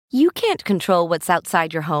You can't control what's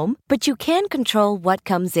outside your home, but you can control what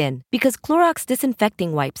comes in. Because Clorox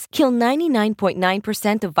disinfecting wipes kill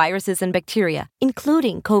 99.9% of viruses and bacteria,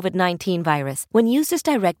 including COVID-19 virus, when used as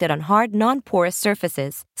directed on hard, non-porous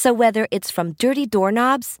surfaces. So whether it's from dirty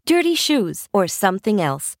doorknobs, dirty shoes, or something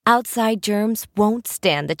else, outside germs won't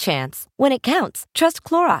stand a chance. When it counts, trust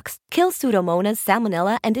Clorox. Kill Pseudomonas,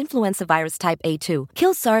 Salmonella, and influenza virus type A2.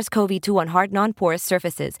 Kill SARS-CoV-2 on hard, non-porous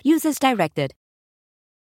surfaces. Use as directed.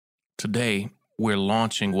 Today, we're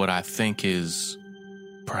launching what I think is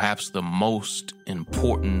perhaps the most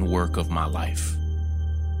important work of my life.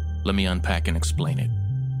 Let me unpack and explain it.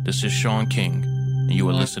 This is Sean King, and you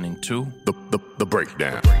are listening to The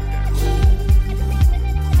Breakdown.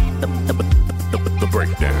 The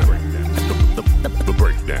Breakdown. The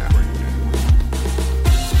Breakdown.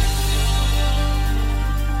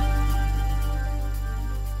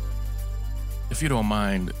 If you don't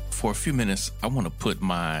mind, for a few minutes, I want to put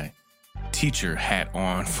my teacher hat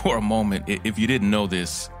on for a moment. If you didn't know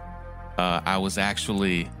this, I was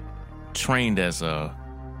actually trained as a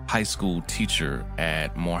high school teacher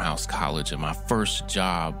at Morehouse College, and my first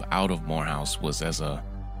job out of Morehouse was as a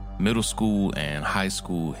middle school and high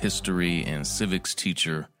school history and civics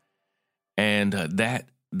teacher. And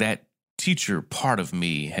that teacher part of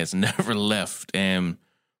me has never left, and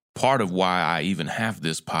part of why I even have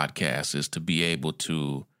this podcast is to be able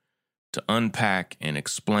to unpack and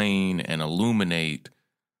explain and illuminate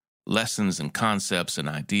lessons and concepts and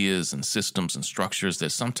ideas and systems and structures that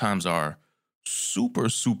sometimes are super,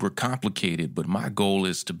 super complicated, but my goal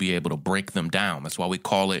is to be able to break them down. That's why we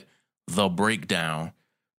call it The Breakdown,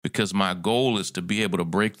 because my goal is to be able to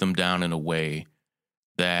break them down in a way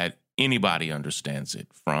that anybody understands it,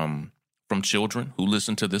 from children who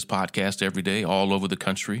listen to this podcast every day all over the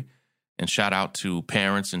country, and shout out to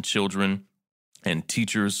parents and children and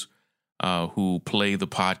teachers who play the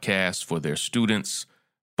podcast for their students.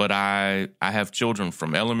 But I have children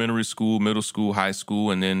from elementary school, middle school, high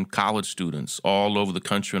school, and then college students all over the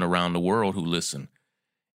country and around the world who listen.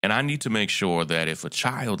 And I need to make sure that if a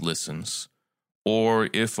child listens, or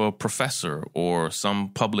if a professor or some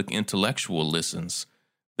public intellectual listens,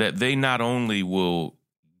 that they not only will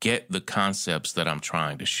get the concepts that I'm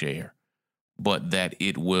trying to share, but that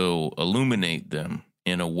it will illuminate them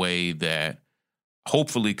in a way that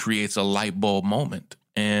hopefully creates a light bulb moment.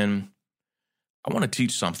 And I want to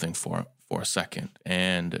teach something for a second.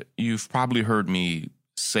 And you've probably heard me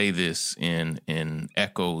say this in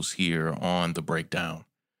echoes here on The Breakdown.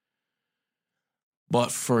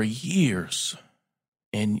 But for years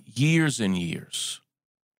and years,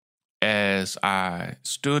 as I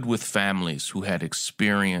stood with families who had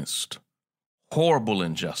experienced horrible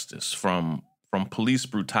injustice, from police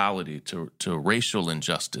brutality to racial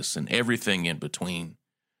injustice and everything in between,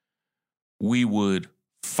 we would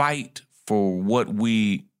fight for what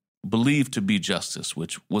we believed to be justice,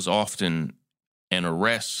 which was often an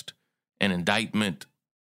arrest, an indictment,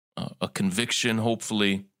 a conviction,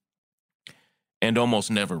 hopefully, and almost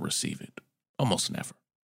never receive it. Almost never.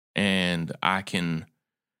 And I can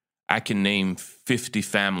name 50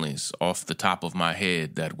 families off the top of my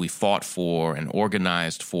head that we fought for and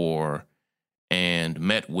organized for and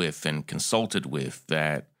met with and consulted with,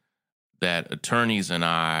 that attorneys and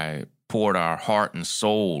I poured our heart and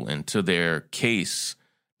soul into their case,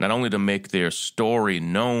 not only to make their story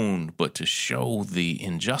known, but to show the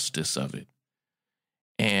injustice of it.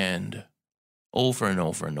 And over and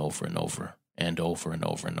over and over and over and over and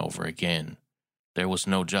over and over again, there was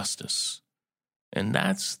no justice. And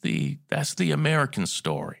that's the American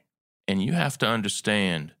story. And you have to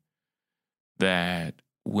understand that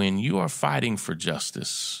when you are fighting for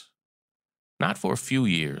justice, not for a few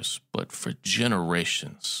years, but for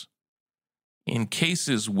generations, in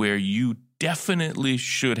cases where you definitely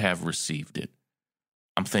should have received it.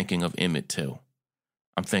 I'm thinking of Emmett Till.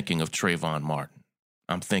 I'm thinking of Trayvon Martin.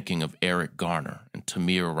 I'm thinking of Eric Garner and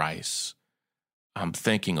Tamir Rice. I'm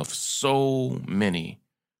thinking of so many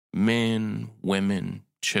men, women,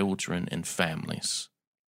 children, and families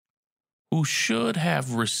who should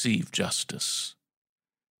have received justice.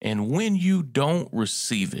 And when you don't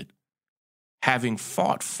receive it, having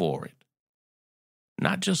fought for it,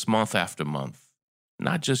 not just month after month,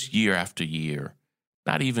 not just year after year,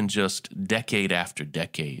 not even just decade after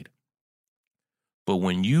decade, but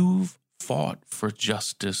when you've fought for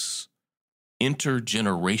justice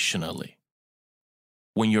intergenerationally,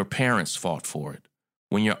 when your parents fought for it,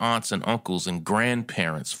 when your aunts and uncles and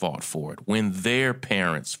grandparents fought for it, when their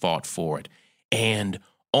parents fought for it, and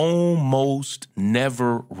almost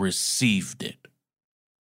never received it,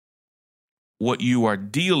 what you are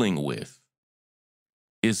dealing with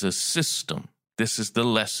is a system This is the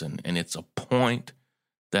lesson, and it's a point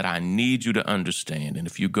that I need you to understand. And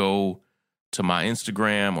if you go to my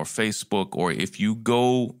Instagram or Facebook, or if you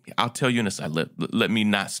go, I'll tell you in a second, let me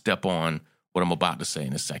not step on what I'm about to say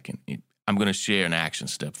in a second. I'm going to share an action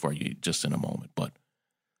step for you just in a moment. But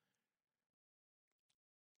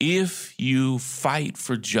if you fight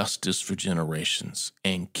for justice for generations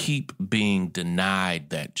and keep being denied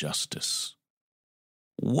that justice,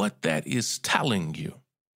 what that is telling you,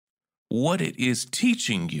 what it is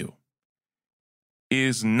teaching you,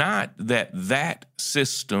 is not that that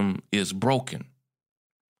system is broken.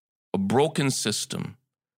 A broken system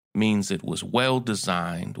means it was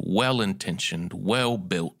well-designed, well-intentioned,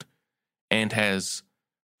 well-built, and has,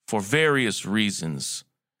 for various reasons,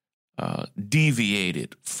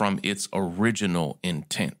 deviated from its original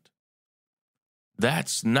intent.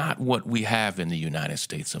 That's not what we have in the United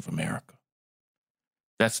States of America.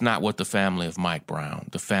 That's not what the family of Mike Brown,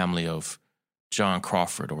 the family of John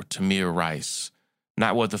Crawford or Tamir Rice,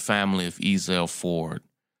 not what the family of Ezell Ford,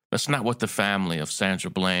 that's not what the family of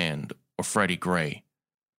Sandra Bland or Freddie Gray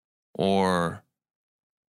or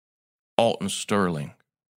Alton Sterling.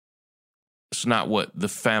 It's not what the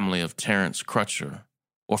family of Terrence Crutcher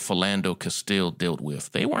or Philando Castile dealt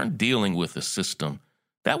with. They weren't dealing with a system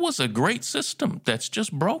that was a great system that's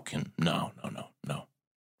just broken. No.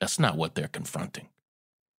 That's not what they're confronting.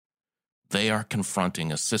 They are confronting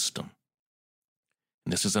a system.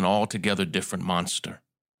 And this is an altogether different monster.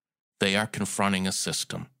 They are confronting a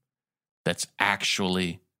system that's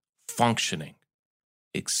actually functioning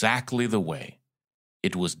exactly the way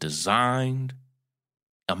it was designed,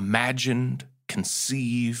 imagined,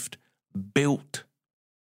 conceived, built,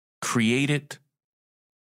 created,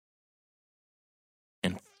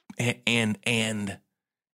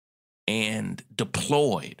 and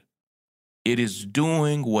deployed. It is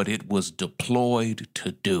doing what it was deployed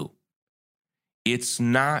to do. It's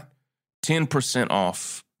not 10%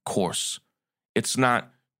 off course. It's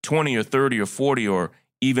not 20 or 30 or 40 or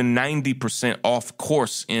even 90% off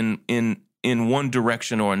course in one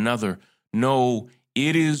direction or another. No,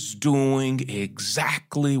 it is doing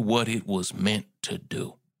exactly what it was meant to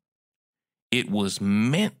do. It was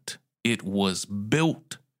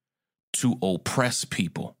built to oppress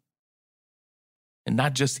people. And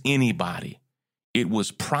not just anybody. It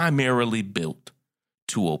was primarily built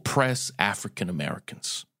to oppress African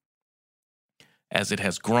Americans. As it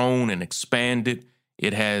has grown and expanded,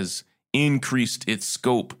 it has increased its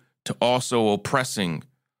scope to also oppressing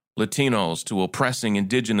Latinos, to oppressing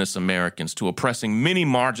Indigenous Americans, to oppressing many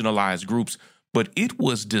marginalized groups. But it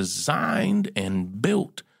was designed and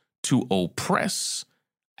built to oppress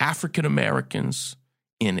African Americans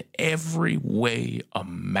in every way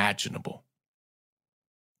imaginable.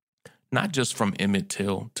 Not just from Emmett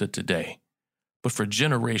Till to today, but for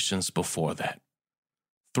generations before that,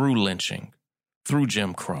 through lynching, through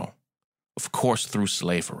Jim Crow, of course, through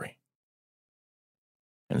slavery.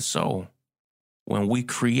 And so when we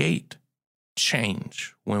create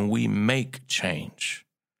change, when we make change,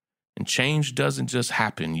 and change doesn't just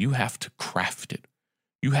happen, you have to craft it.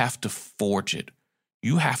 You have to forge it.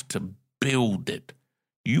 You have to build it.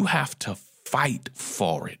 You have to fight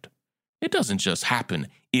for it. It doesn't just happen.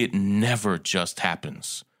 It never just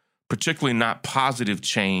happens, particularly not positive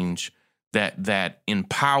change that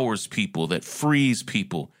empowers people, that frees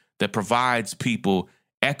people, that provides people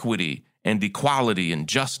equity and equality and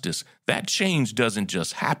justice. That change doesn't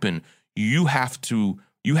just happen. You have to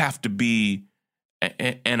be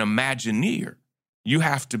an Imagineer. You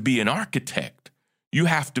have to be an architect. You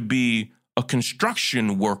have to be a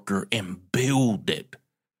construction worker and build it.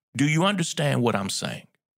 Do you understand what I'm saying?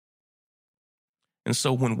 And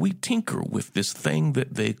so when we tinker with this thing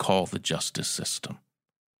that they call the justice system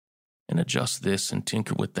and adjust this and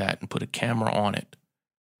tinker with that and put a camera on it,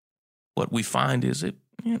 what we find is it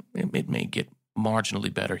may get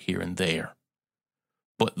marginally better here and there.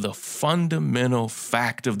 But the fundamental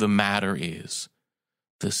fact of the matter is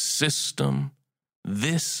this system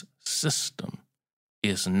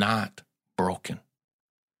is not broken.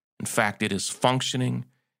 In fact, it is functioning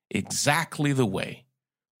exactly the way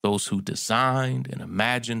those who designed and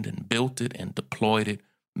imagined and built it and deployed it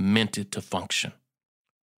meant it to function.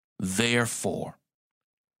 Therefore,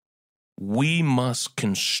 we must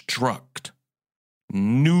construct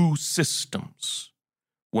new systems.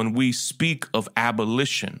 When we speak of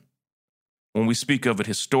abolition, when we speak of it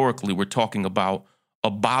historically, we're talking about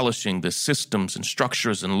abolishing the systems and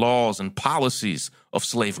structures and laws and policies of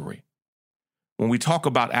slavery. When we talk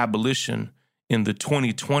about abolition in the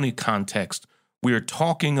 2020 context, we are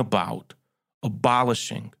talking about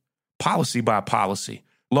abolishing policy by policy,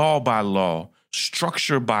 law by law,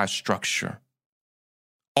 structure by structure,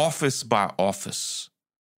 office by office,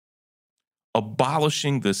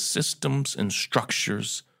 abolishing the systems and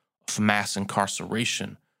structures of mass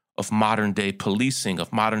incarceration, of modern-day policing,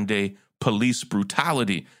 of modern-day police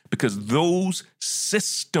brutality, because those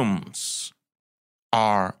systems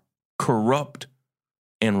are corrupt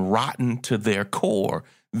and rotten to their core.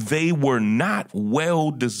 They were not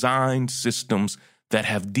well-designed systems that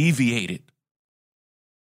have deviated.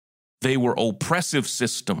 They were oppressive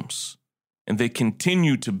systems, and they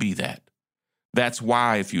continue to be that. That's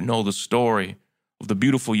why, if you know the story of the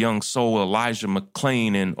beautiful young soul Elijah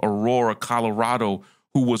McClain in Aurora, Colorado,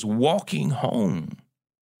 who was walking home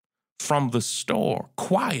from the store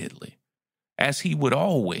quietly, as he would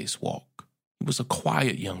always walk. He was a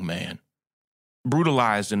quiet young man,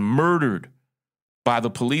 brutalized and murdered by the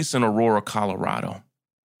police in Aurora, Colorado.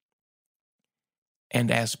 And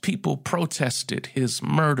as people protested his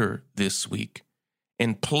murder this week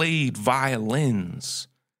and played violins,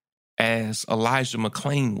 as Elijah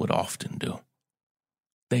McClain would often do,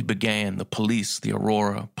 the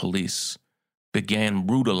Aurora police, began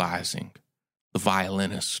brutalizing the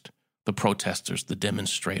violinist, the protesters, the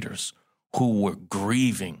demonstrators who were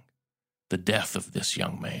grieving the death of this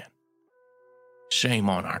young man. Shame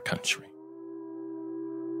on our country.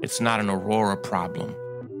 It's not an Aurora problem,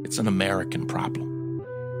 it's an American problem.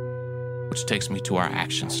 Which takes me to our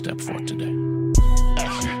action step for today.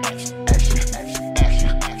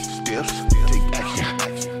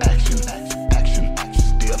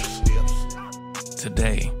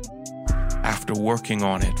 Today, after working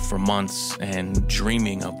on it for months and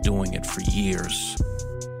dreaming of doing it for years,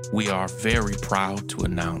 we are very proud to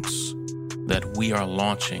announce that we are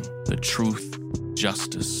launching the Truth,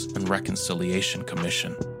 Justice, and Reconciliation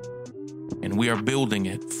Commission. And we are building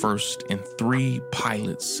it first in 3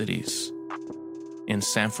 pilot cities. In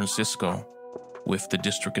San Francisco with the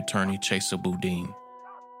District Attorney Chesa Boudin,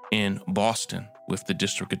 in Boston with the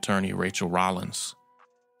District Attorney Rachel Rollins,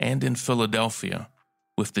 and in Philadelphia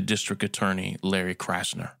with the District Attorney Larry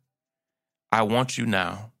Krasner. I want you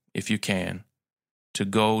now, if you can, to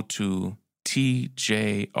go to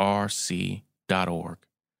tjrc.org.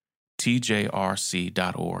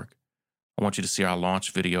 tjrc.org. I want you to see our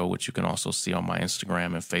launch video, which you can also see on my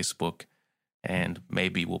Instagram and Facebook, and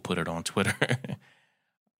maybe we'll put it on Twitter.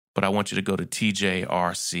 But I want you to go to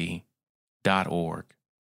tjrc.org,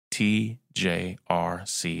 tjrc.org,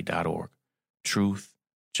 Truth,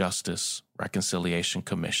 Justice, Reconciliation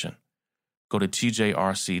Commission. Go to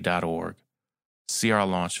tjrc.org, see our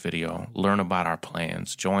launch video, learn about our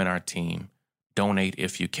plans, join our team, donate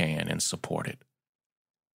if you can, and support it.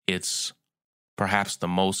 It's perhaps the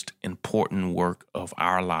most important work of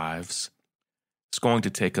our lives. It's going to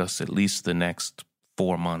take us at least the next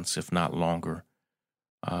 4 months, if not longer,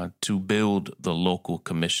 to build the local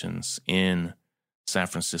commissions in San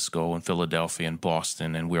Francisco and Philadelphia and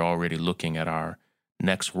Boston, and we're already looking at our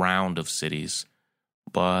next round of cities.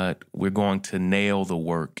 But we're going to nail the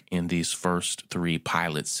work in these first 3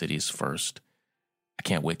 pilot cities first. I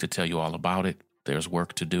can't wait to tell you all about it. There's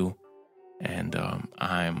work to do, and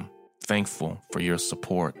I'm thankful for your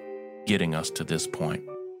support getting us to this point.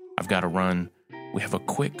 I've got to run. We have a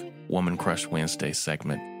quick Woman Crush Wednesday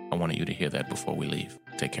segment. I wanted you to hear that before we leave.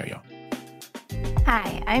 Take care, y'all.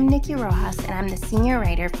 Hi, I'm Nikki Rojas, and I'm the senior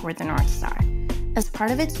writer for The North Star. As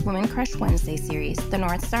part of its Women Crush Wednesday series, The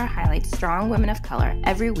North Star highlights strong women of color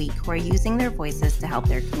every week who are using their voices to help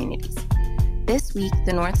their communities. This week,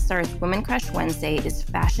 The North Star's Women Crush Wednesday is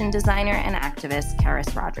fashion designer and activist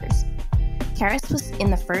Karis Rogers. Karis was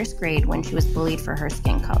in the 1st grade when she was bullied for her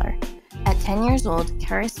skin color. At 10 years old,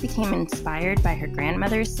 Karis became inspired by her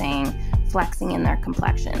grandmother's saying, flexing in their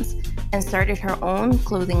complexions, and started her own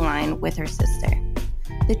clothing line with her sister.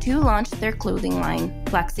 The two launched their clothing line,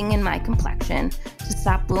 Flexing in My Complexion, to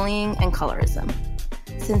stop bullying and colorism.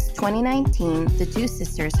 Since 2019, the two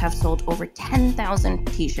sisters have sold over 10,000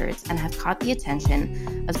 t-shirts and have caught the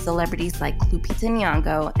attention of celebrities like Lupita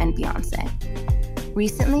Nyong'o and Beyonce.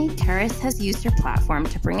 Recently, Karis has used her platform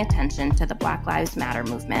to bring attention to the Black Lives Matter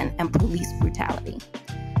movement and police brutality.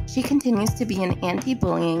 She continues to be an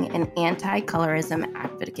anti-bullying and anti-colorism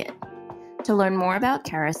advocate. To learn more about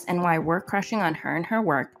Karis and why we're crushing on her and her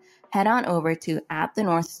work, head on over to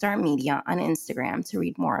 @TheNorthStarMedia on Instagram to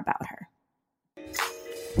read more about her.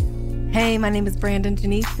 Hey, my name is Brandon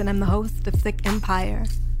Janice, and I'm the host of Sick Empire,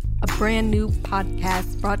 a brand new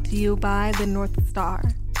podcast brought to you by The North Star.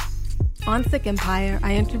 On Sick Empire,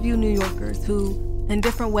 I interview New Yorkers who, in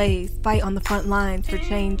different ways, fight on the front lines for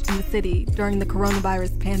change in the city during the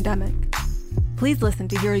coronavirus pandemic. Please listen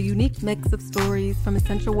to hear a unique mix of stories from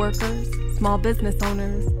essential workers, small business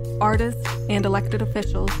owners, artists, and elected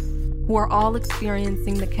officials who who are all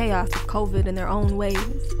experiencing the chaos of COVID in their own ways.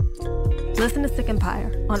 Listen to Sick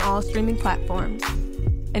Empire on all streaming platforms,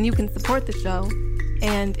 and you can support the show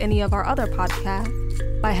and any of our other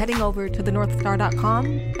podcasts by heading over to thenorthstar.com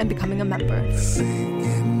and becoming a member. Sick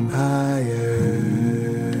Empire.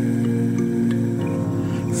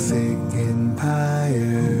 Sick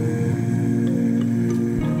Empire.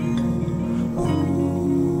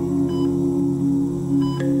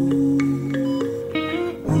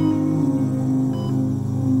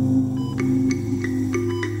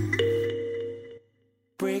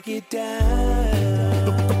 Break it down.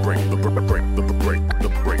 The breakdown. The breakdown.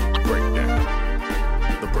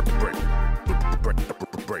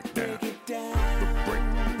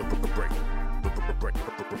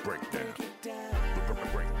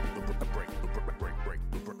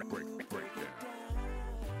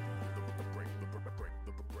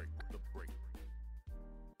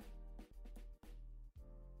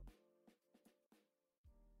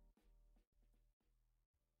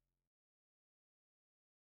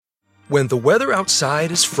 When the weather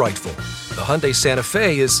outside is frightful, the Hyundai Santa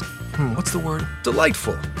Fe is,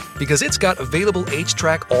 delightful. Because it's got available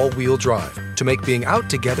H-Track all-wheel drive to make being out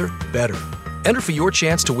together better. Enter for your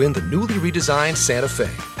chance to win the newly redesigned Santa Fe,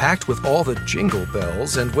 packed with all the jingle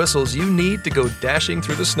bells and whistles you need to go dashing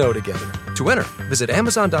through the snow together. To enter, visit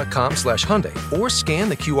Amazon.com/Hyundai or scan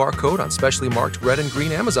the QR code on specially marked red and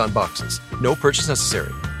green Amazon boxes. No purchase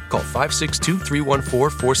necessary. Call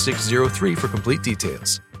 562-314-4603 for complete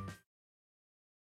details.